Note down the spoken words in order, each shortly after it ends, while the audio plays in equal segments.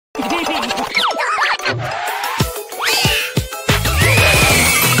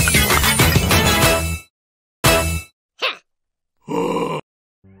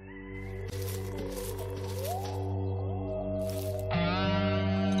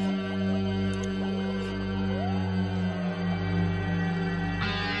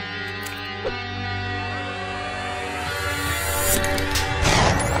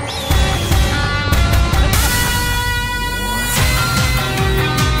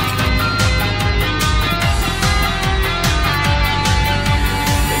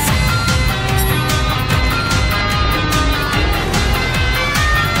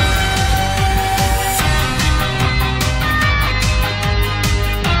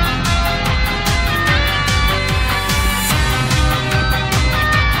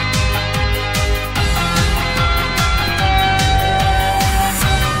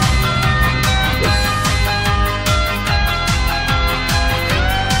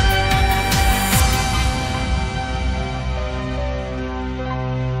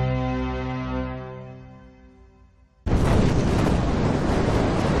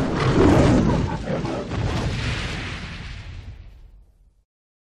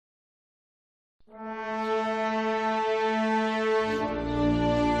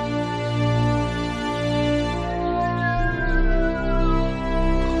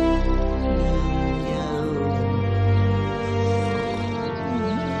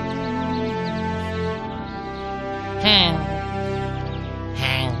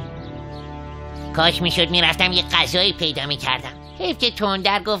کاش میشد میرفتم یه غذایی پیدا میکردم. حیف که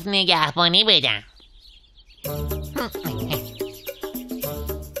تندر گفت نگهبانی بدم.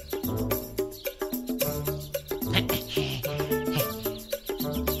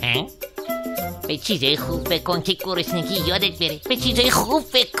 به چیزای خوب فکر کن که گرسنگی یادت بره. به چیزای خوب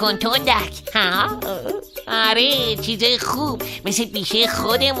فکر کن تندک. ها؟ آره چیزای خوب مثل بیشه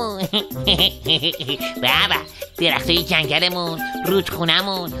خودمون. بابا درختای جنگلمون،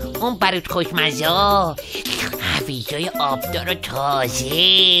 رودخونمون، اون برود خوشمزه، هویجای آبدار و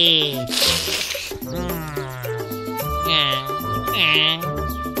تازه.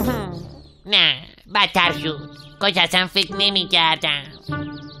 نه بدتر شد. کاش اصلا فکر نمی کردم.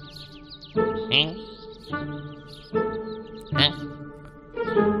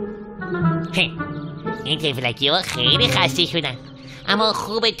 این تفلکی ها خیلی خسته شدن، اما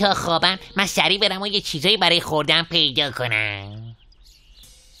خوبه تا خوابم من سریع برم و یه چیزایی برای خوردن پیدا کنم.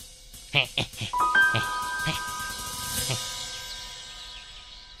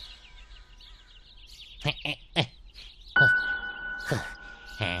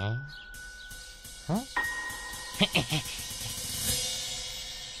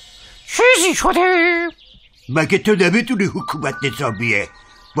 چیزی شده؟ مگه تو نمیدونی حکومت نظامیه؟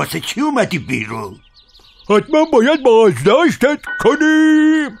 واسه چی اومدی بیرون؟ حتما باید بازداشتت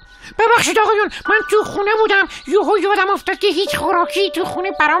کنیم. ببخشید آقایون، من تو خونه بودم، یهو یادم افتاد که هیچ خوراکی تو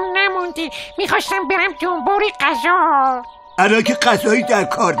خونه برام نمونده. میخواستم برم دنبال غذا. الان که غذایی در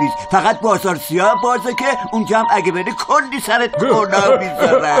کار نیست، فقط بازار سیاه بازه که اونجا هم اگه بری کلی سرت کلا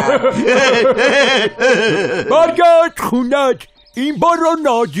میذارن. برگرد خونت، این بار رو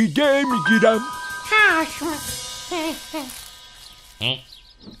نادیده میگیرم.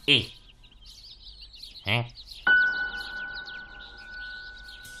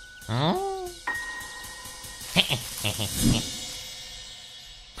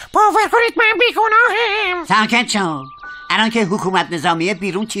 باور کنید من بیگناهم. ساکت شو. الان که حکومت نظامیه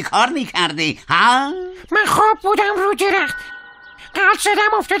بیرون چی کار میکردی؟ ها؟ من خواب بودم رو درخت، قلب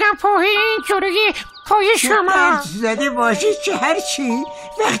زدم افتادم پایین جلوی پای شما. قلب زده باشی چه هرچی،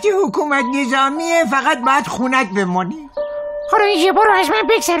 وقتی حکومت نظامیه فقط باید خونت بمونی. حالا یه بار از من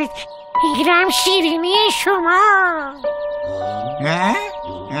بگذارید، اینم شیرینی شما. نه؟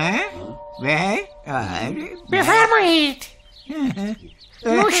 بفرمایید.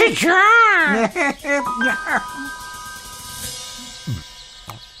 نوش جان.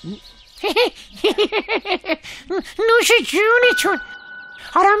 نوش جونتون.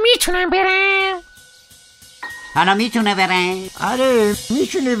 حالا میتونم برم؟ حالا میتونه بره؟ آره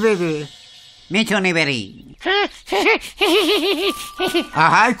میتونه بره. میتونی بری.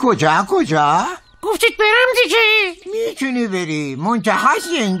 آهای کجا؟ گفتید برم دیگه. میتونی بری، منتها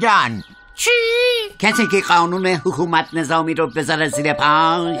زندان. چی؟ کسی که قانون حکومت نظامی رو بذاره زیر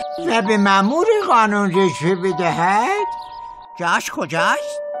پاش و به مأمور قانون رشوه بدهد. جاش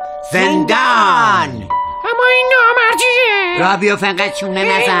کجاست؟ زندان. اما این نامردیه. را بیا فقط چونه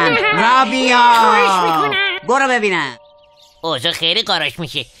نزن. را بیا. برو ببینم. اوضاع خیلی قاراش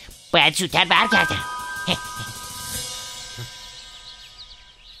میشه، باید زودتر برگردم.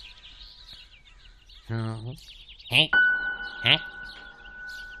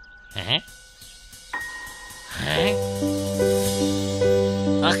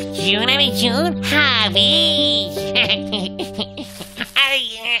 آخ جونم جون، هویج.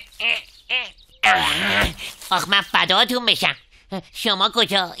 آخ من فداتون بشم. شما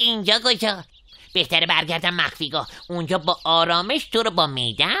کجا؟ اینجا کجا؟ بهتره برگردم مخفیگاه، اونجا با آرامش تو رو با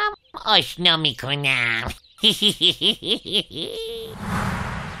میدم آشنا میکنم.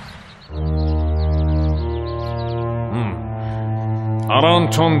 الان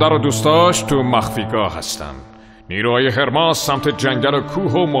تندر و دوستاش تو مخفیگاه هستن. نیروهای هرماس سمت جنگل و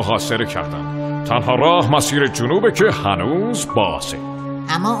کوه و محاصره کردن. تنها راه مسیر جنوبه که هنوز بازه.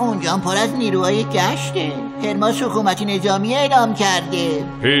 اما اونجا پر از نیروهای گشته. هرماس حکومتی نظامی اعلام کرده.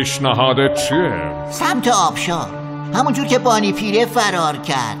 پیشنهادت چیه؟ سمت آبشار، همونجور که بانی پیره فرار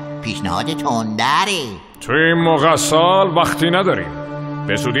کرد. پیشنهاد تندره. توی این موقع سال وقتی نداریم.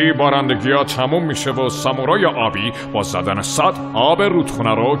 به زودی بارندگی ها تموم میشه و سامورای آبی با زدن سد آب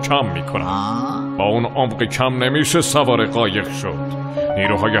رودخونه رو کم میکنن. با اون عمق کم نمیشه سوار قایق شد.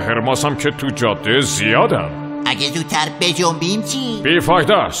 نیروهای هرماس هم که تو جاده زیادن. اگه زودتر بجنبیم چی؟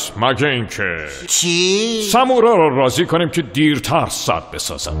 بیفایده است، مگه اینکه چی؟ سامورا رو راضی کنیم که دیرتر سد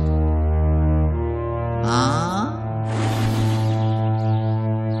بسازن.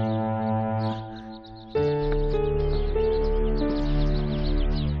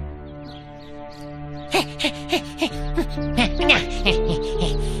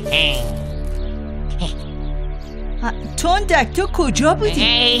 تندک تو کجا بودی؟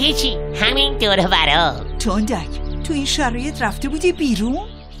 هیچی، همین دور و برا. تندک تو این شرایط رفته بودی بیرون؟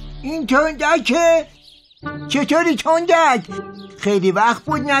 این تندکه؟ چطوری تندک؟ خیلی وقت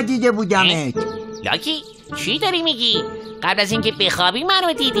بود ندیده بودمت. لاکی چی داری میگی؟ قبل از اینکه بخوابی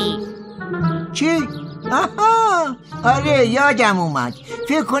منو دیدی. چی؟ آها آره یادم اومد.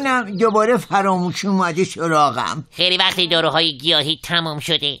 فکر کنم دوباره فراموش اومده سراغم. خیلی وقتی داروهای گیاهی تمام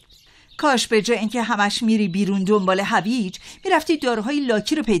شده. کاش به جای اینکه همش میری بیرون دنبال هویج میرفتی داروهای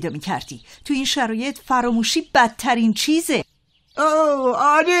لاکی رو پیدا میکردی. تو این شرایط فراموشی بدترین چیزه.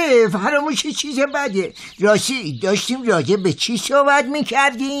 آره فراموشی چیز بده. راستی داشتیم راجع به چی صحبت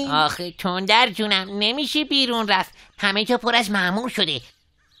میکردیم؟ آخه تندر جونم نمیشه بیرون رفت، همه جا پر از مأمور شده.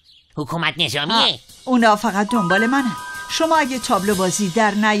 حکومت نظامیه. اونا فقط دنبال منن. شما اگه تابلو بازی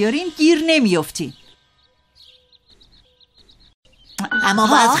در نیارین گیر نمیافتین. اما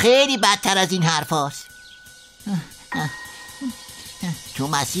باز خیلی بدتر از این حرف هاست. تو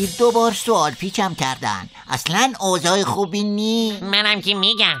مسیر 2 بار سوال پیچم کردن. اصلا اوضاع خوبی نی. منم که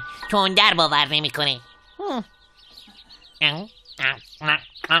میگم تندر باور نمیکنه.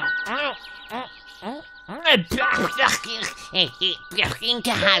 این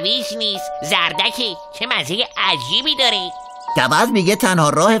که هویج نیست، زردکه. چه مزه عجیبی داره. دوز میگه تنها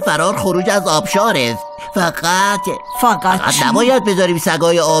راه فرار خروج از آبشاره. فقط نباید بذاریم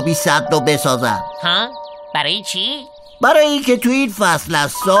سگای آبی سد رو بسازن. ها؟ برای چی؟ برای اینکه تو این فصل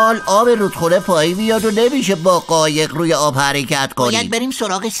از سال آب رودخونه پایین میاد و نمیشه با قایق روی آب حرکت کنیم. باید بریم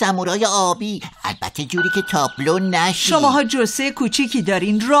سراغ سمورای آبی، البته جوری که تابلو نشی. شماها جثه کوچیکی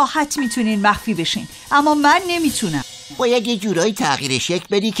دارین، راحت میتونین مخفی بشین، اما من نمیتونم. باید یه جورایی تغییر شکل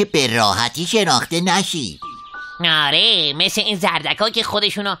بدی که به راحتی شناخته نشی. آره مثل این زردکا که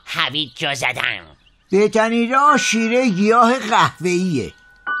خودشونو هویج جا زدن. بهترین راه شیره گیاه قهوه‌ایه.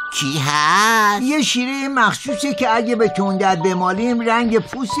 چی هست؟ یه شیره مخصوصه که اگه به تندر بمالیم رنگ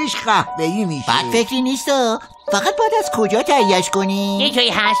پوستش قهوه‌ای میشه. بد فکری نیستا، فقط باید از کجا تهیه‌اش کنی؟ یه جایی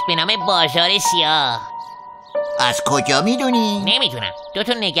هست به نام بازار سیاه. از کجا میدونی؟ نمیدونم،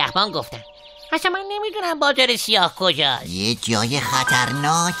 2 نگهبان گفتن. اصلا من نمیدونم بازار سیاه کجاست. یه جای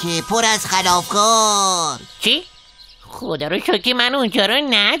خطرناکه، پر از خلافکار. چی؟ خدا رو شکر من اونجا رو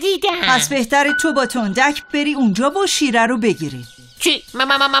ندیدم. پس بهتره تو با تندک بری اونجا و شیره رو بگیری. چی؟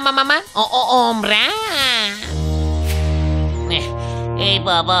 من عمرم. ای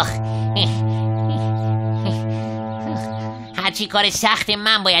بابا، هرچی کار سخت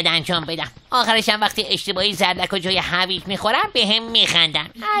من باید انجام بدم. آخرش هم وقتی اشتباهی زردک و جای هویج میخورم به هم میخندن.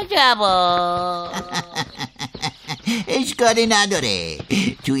 عجبا. اشکالی نداره،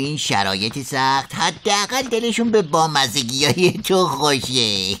 تو این شرایط سخت حداقل دلشون به بامزگی‌های تو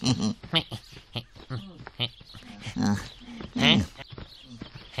خوشه.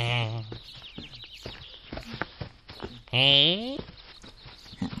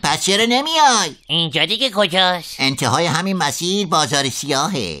 پس چرا نمیای؟ اینجا دیگه کجاست؟ انتهای همین مسیر بازار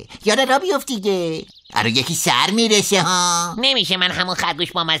سیاهه. یاد را بیفت دیگه. الان یکی سر میرسه ها. نمیشه من همون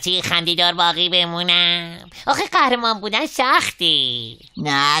خرگوش با مزه خندیدار باقی بمونم. آخه قهرمان بودن سختی.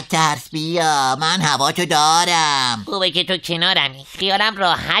 نه ترس بیا، من هوا تو دارم. خوبه که تو کنارمی، خیالم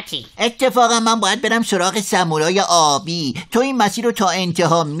راحتی. اتفاقا من باید برم سراغ سمورای آبی. تو این مسیر رو تا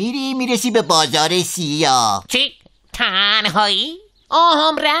انتها میرسی به بازار سیاه. چی؟ تنهایی؟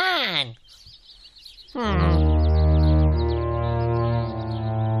 عمرن.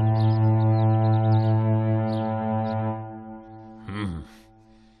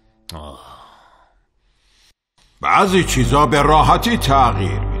 بعضی چیزا به راحتی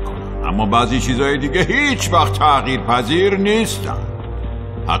تغییر میکنن، اما بعضی چیزای دیگه هیچ وقت تغییر پذیر نیستن.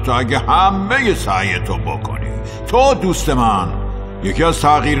 حتی اگه همه سعی تو بکنی. تو دوست من یکی از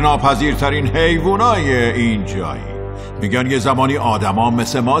تغییر ناپذیرترین حیوانای این جایی. میگن یه زمانی آدما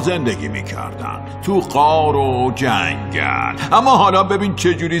مثل ما زندگی میکردن، تو غار و جنگل، اما حالا ببین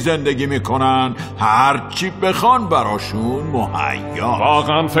چه جوری زندگی میکنن. هرچی بخوان براشون مهیا.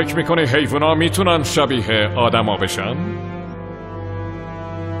 واقعا فکر میکنی حیوونا میتونن شبیه آدما بشن؟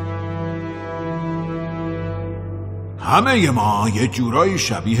 همه ما یه جورایی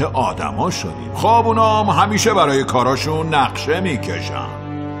شبیه آدما شدیم. خوابونا هم همیشه برای کاراشون نقشه میکشن.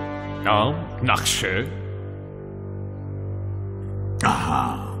 نقشه؟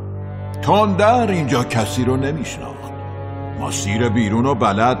 آها، تندر اینجا کسی رو نمیشناخت. مسیر بیرون و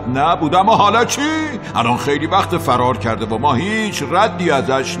بلد نبود. اما حالا چی؟ الان خیلی وقت فرار کرده و ما هیچ ردی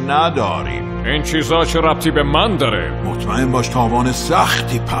ازش نداریم. این چیزا چه ربطی به من داره؟ مطمئن باش تاوان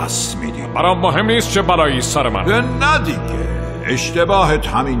سختی پس میدیم. برام مهم نیست چه بلایی سر من. نه دیگه، اشتباهت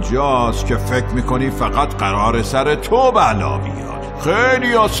همینجاست که فکر میکنی فقط قرار سر تو بلا بیاد.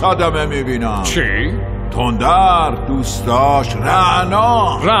 خیلی ها صدمه میبینم. چی؟ تندر دوست داشت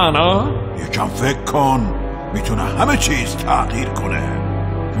رعنا. رعنا؟ یکم فکر کن، میتونه همه چیز تغییر کنه.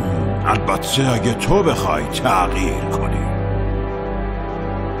 البته اگه تو بخوای تغییر کنی.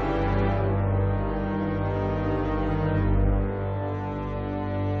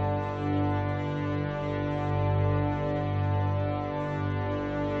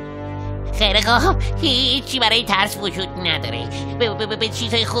 خیلی خوب، هیچی برای ترس وجود نداره. به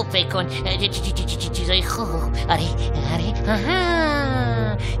چیزای خوب فکر کن. چیزای خوب. آره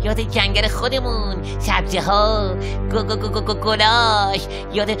یاد جنگل خودمون، سبزه ها، گلاش.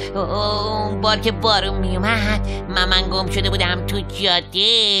 یاد اون بار که بارون میومد من گم شده بودم تو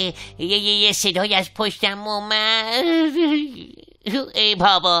جاده، یه صدای از پشتم اومد. ای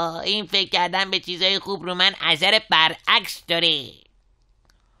بابا، این فکر کردن به چیزای خوب رو من اثر برعکس داره.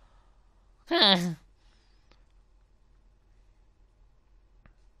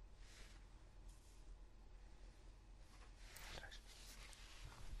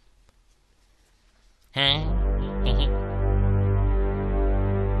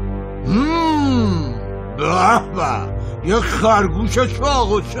 به یه خرگوش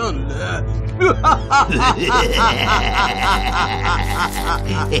چاق و چله.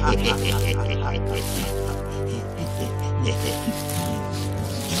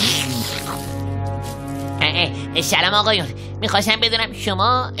 سلام آقایون، میخواستم بدونم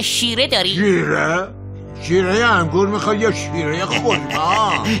شما شیره داری؟ شیره انگور میخوای یا شیره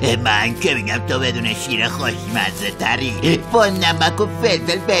خورما؟ من که میگم تو بدون شیره خوشمزه تری. با نمک و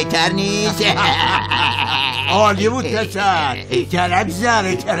فلفل بهتر نیست؟ عالی بود پسر، طرف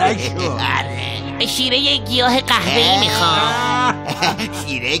زره ترک شد. شیره گیاه قهوه‌ای میخوام.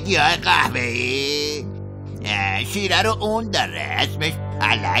 شیره گیاه قهوه‌ای؟ شیره رو اون داره، اسمش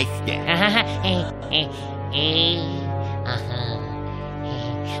پلشته.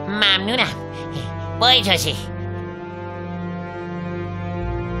 ممنونم، با اجازه.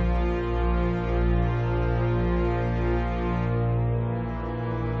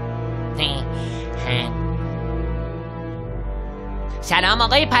 سلام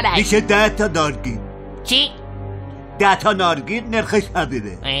آقای پلش. میشه 10 تا نارگیل. چی؟ 10 تا نارگیل نرخش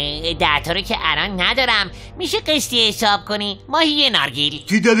همینه. 10 تا رو که الان ندارم، میشه قسطی حساب کنی؟ ماهی یه نارگیل.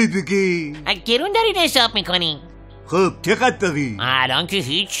 چی داری بگی؟ گرون دارین حساب میکنی؟ خب چقدر داری؟ الان که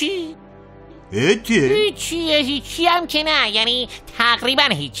هیچی. هیچی هم که نه، یعنی تقریبا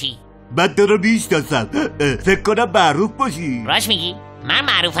هیچی. من تو رو میشناسم، فکر کنم معروف باشی. راست میگی؟ من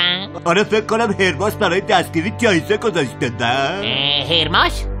معروفم؟ آره فکر کنم هرماس برای دستگیری جایزه گذاشته. نه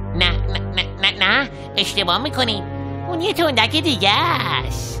هرماس؟ نه اشتباه میکنی، اون یه تندک دیگه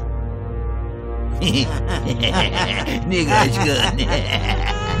است. نگاش کن.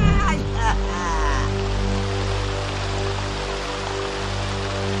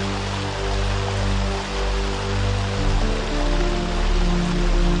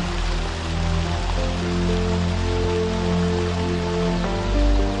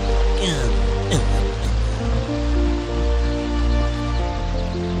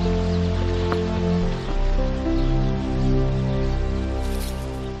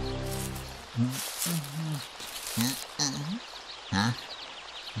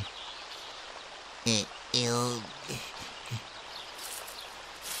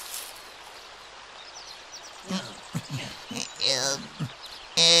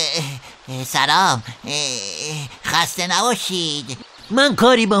 سلام، خسته نباشید. من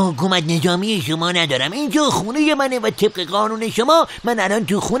کاری با حکومت نظامی شما ندارم. اینجا خونه منه و طبق قانون شما من الان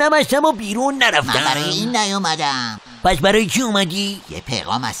تو خونم هستم و بیرون نرفتم. من برای این نیومدم. پس برای چی اومدی؟ یه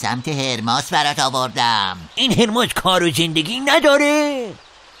پیغام از سمت هرماس برات آوردم. این هرماس کار و زندگی نداره؟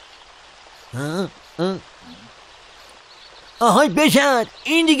 آهای بسر،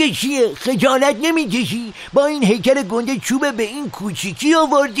 این دیگه چیه؟ خجالت نمیکشی؟ با این هیکل گنده چوبه به این کوچیکی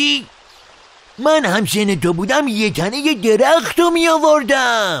آوردی؟ من همسن تو بودم یه تنه یه درخت رو می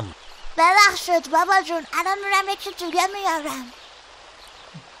آوردم. ببخشید بابا جون، الان میرم یکی دیگه میارم.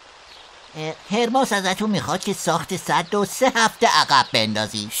 هرماس ازتون میخواد که ساخت سد رو 3 هفته عقب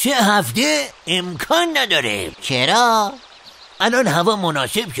بندازی. 3 هفته؟ امکان نداره. چرا؟ الان هوا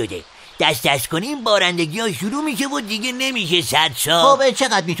مناسب شده، دست کنیم بارندگی ها شروع میشه و دیگه نمیشه سد ساخت. خب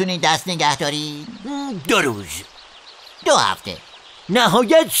چقدر میتونین دست نگه داری؟ 2 روز. 2 هفته.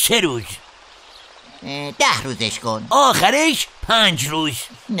 نهایت 3 روز. 10 روزش کن. آخرش 5 روز.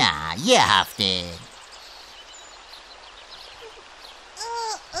 نه 1 هفته.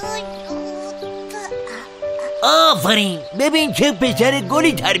 آفرین، ببین چه پسر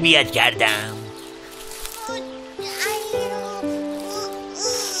گلی تربیت کردم.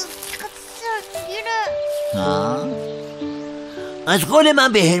 از قول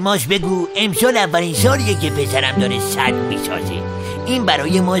من به هرماس بگو امسال اولین سالیه که پسرم داره سد میسازه. این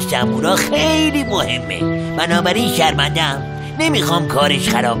برای ما سمورا خیلی مهمه، بنابراین شرمندم، نمیخوام کارش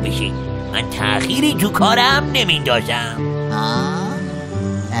خراب بشه. من تأخیری تو کارم نمیندازم.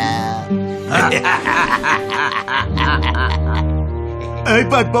 ای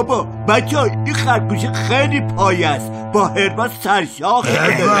بابا بچه ها، این خرگوش خیلی پایه است، با هرماس سرشاخ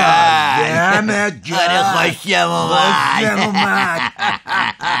شده. دمت گرم. آره خوشم اومد.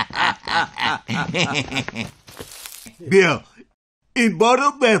 بیا این بار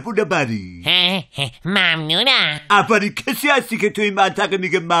رو مهمونه بری. ممنونم. اولین کسی هستی که تو این منطقه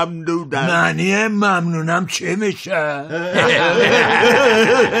میگه ممنونم. معنی ممنونم چه میشه؟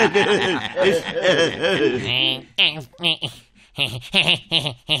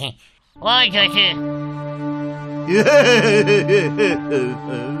 وای چاچه.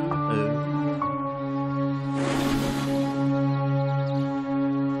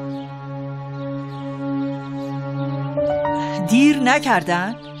 دیر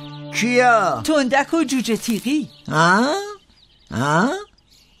نکردن؟ کیا؟ تندک و جوجه تیغی.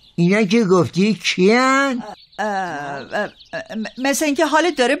 اینا که گفتی کیان؟ مثل اینکه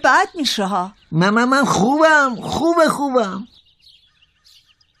حالت داره بد میشه ها. من خوبم.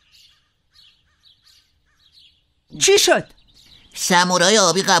 چی شد؟ سمورای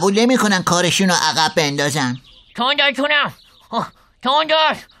آبی قبول نمیکنن کارشونو عقب بندازن. تندار جونم،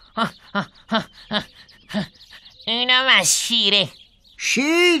 تندار. اینم از شیره.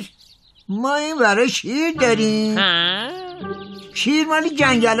 شیر؟ ما این برای شیر داریم؟ شیر مالی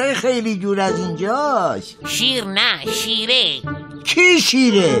جنگلای خیلی دور از اینجاست. شیر نه، شیره. کی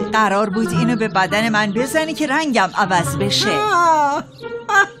شیره؟ قرار بود اینو به بدن من بزنی که رنگم عوض بشه.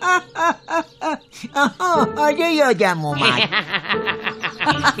 آره یادم اومد.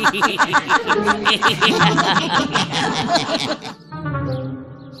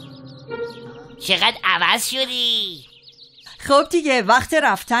 چقدر عوض شدی؟ خب دیگه وقت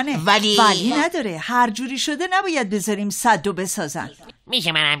رفتنه. ولی نداره، هر جوری شده نباید بذاریم سدو بسازن.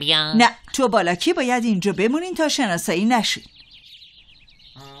 میشه منم بیام؟ نه، تو بالاکی باید اینجا بمونین تا شناسایی نشین.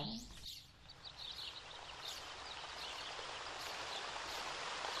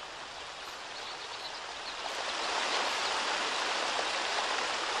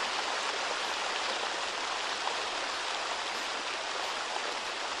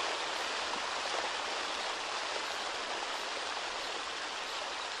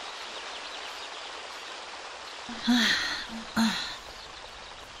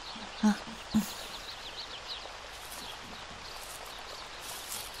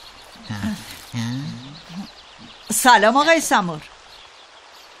 سلام آقای سمور.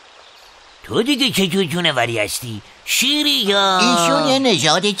 تو دیگه چه جونوری هستی؟ شیری یا؟ ایشون یه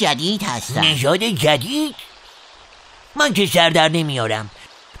نژاد جدید هستن. نژاد جدید؟ من که سر در نمیارم.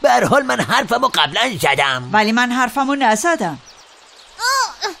 به هر حال من حرفمو قبلا زدم. ولی من حرفمو نزدم.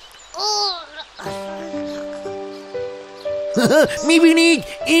 میبینید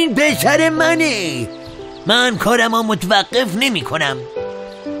این پسر منه. من کارمو متوقف نمی کنم.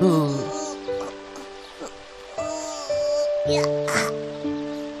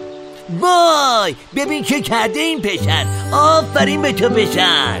 وای ببین چه کرده این پسر. آفرین به تو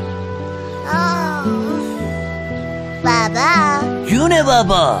پسر. بابا جون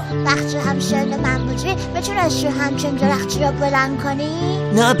بابا، وقتی همشهر من بودی میتونستی همچین درختی رو بلند کنی؟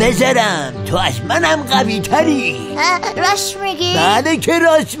 نه پسرم، تو از منم قوی تری. راست میگی؟ بله که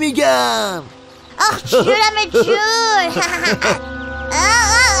راست میگم. آخ جونم جون.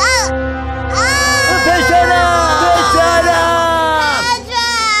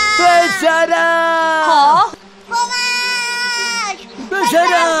 پسرم ها؟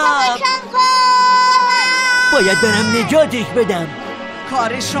 پسرم باید برم نجاتش بدم.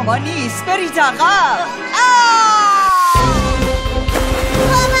 کار شما نیست، برید عقب.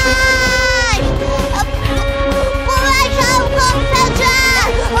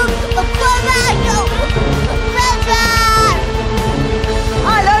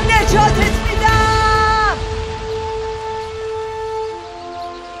 الان نجاتت میدم.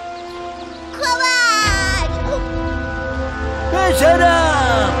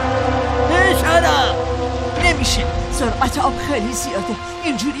 پسرم نمیشه، سرعت آب خیلی زیاده،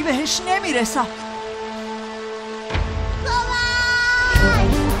 اینجوری بهش نمیرسم.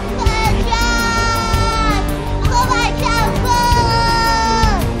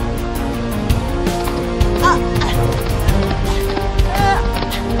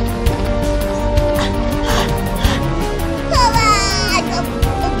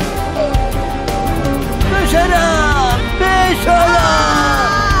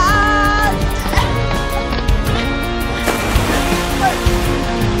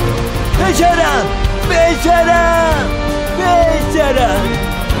 بشرم بشرم بشرم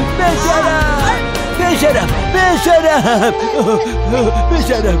بشرم بشرم بشرم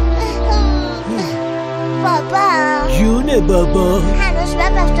بشرم. بابا جون بابا، هنوز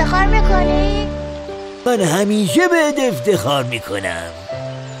به افتخار میکنی؟ من همیشه بهت افتخار میکنم.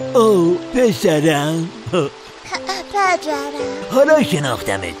 او پسرم، پدرم. حالا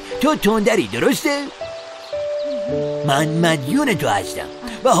شناختمت. تو تندری، درسته؟ من مدیون تو هستم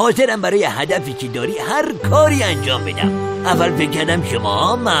و حاضرم برای هدفی که داری هر کاری انجام بدم. اول فکر کردم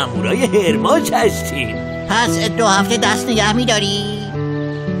شما مامورای هرماس هستین. پس 2 هفته دست نگه می‌داری؟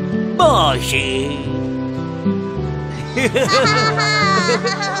 باشه.